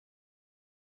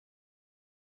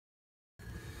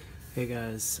Hey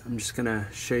guys, I'm just gonna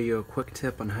show you a quick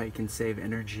tip on how you can save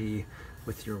energy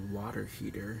with your water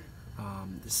heater.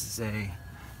 This is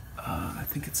I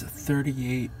think it's a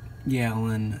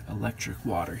 38-gallon electric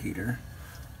water heater.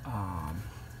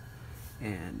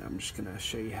 And I'm just gonna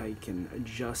show you how you can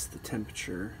adjust the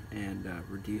temperature and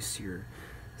reduce your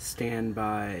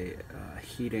standby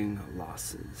heating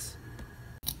losses.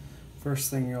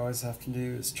 First thing you always have to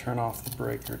do is turn off the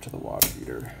breaker to the water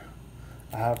heater.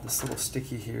 I have this little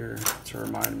sticky here to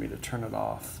remind me to turn it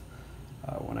off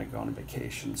when I go on a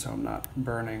vacation, so I'm not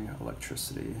burning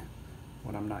electricity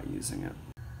when I'm not using it.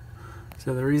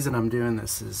 So the reason I'm doing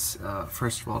this is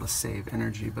first of all to save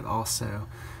energy, but also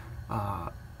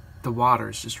the water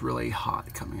is just really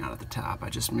hot coming out of the tap. I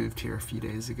just moved here a few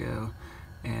days ago,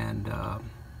 and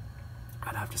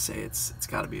I'd have to say it's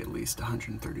got to be at least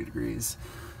 130 degrees.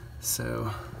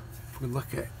 So if we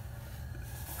look at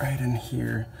right in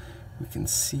here, we can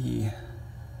see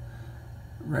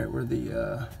right where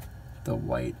the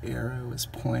white arrow is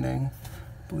pointing.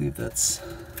 I believe that's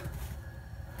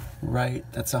right.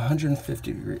 That's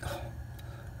 150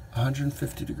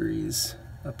 degrees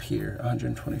up here,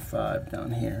 125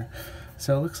 down here.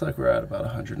 So it looks like we're at about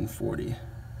 140.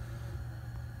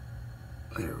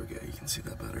 There we go. You can see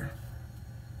that better.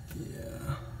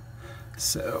 Yeah.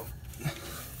 So I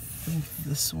think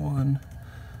this one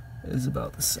is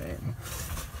about the same.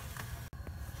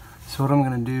 So what I'm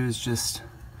going to do is just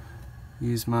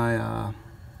use my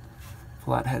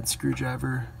flathead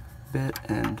screwdriver bit,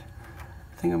 and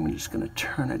I think I'm just going to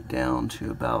turn it down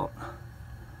to about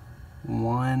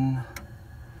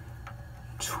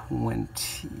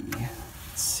 120. Let's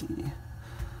see.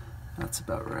 That's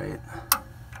about right.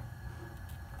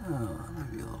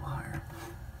 Maybe a little higher.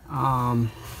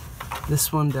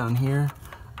 This one down here,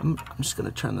 I'm just going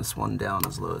to turn this one down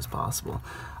as low as possible.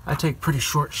 I take pretty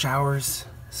short showers,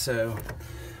 so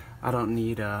I don't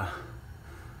need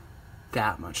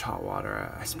that much hot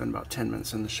water. I spend about 10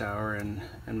 minutes in the shower, and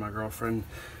my girlfriend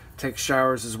takes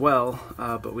showers as well,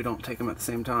 but we don't take them at the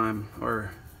same time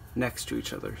or next to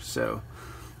each other, so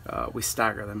we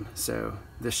stagger them. So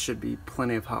this should be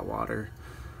plenty of hot water.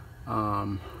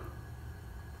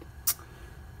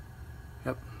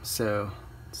 Yep, so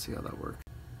let's see how that works.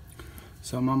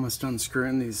 So I'm almost done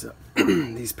screwing these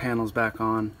these panels back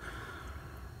on.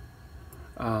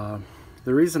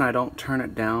 The reason I don't turn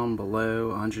it down below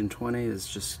 120 is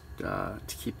just to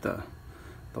keep the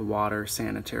water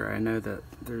sanitary. I know that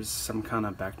there's some kind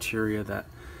of bacteria that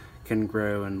can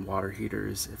grow in water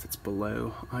heaters if it's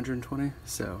below 120.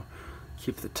 So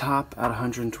keep the top at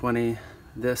 120.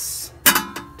 This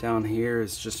down here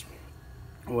is just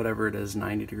whatever it is,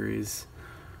 90 degrees.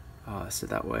 So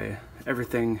that way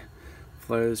everything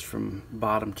flows from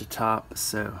bottom to top.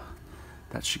 So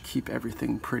that should keep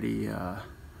everything pretty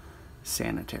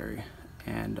sanitary,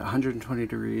 and 120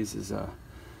 degrees is a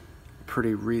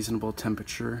pretty reasonable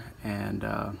temperature, and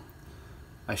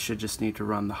I should just need to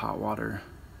run the hot water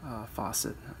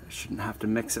faucet. I shouldn't have to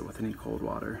mix it with any cold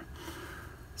water.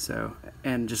 So,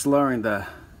 and just lowering the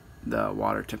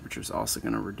water temperature is also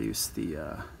going to reduce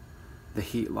the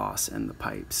heat loss in the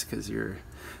pipes, because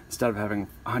instead of having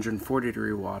 140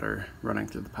 degree water running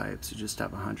through the pipes, you just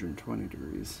have 120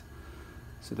 degrees.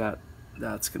 So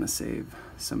that's going to save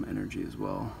some energy as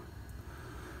well.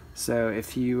 So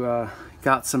if you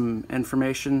got some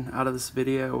information out of this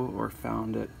video or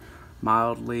found it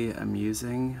mildly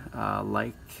amusing,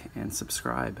 like and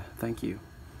subscribe. Thank you.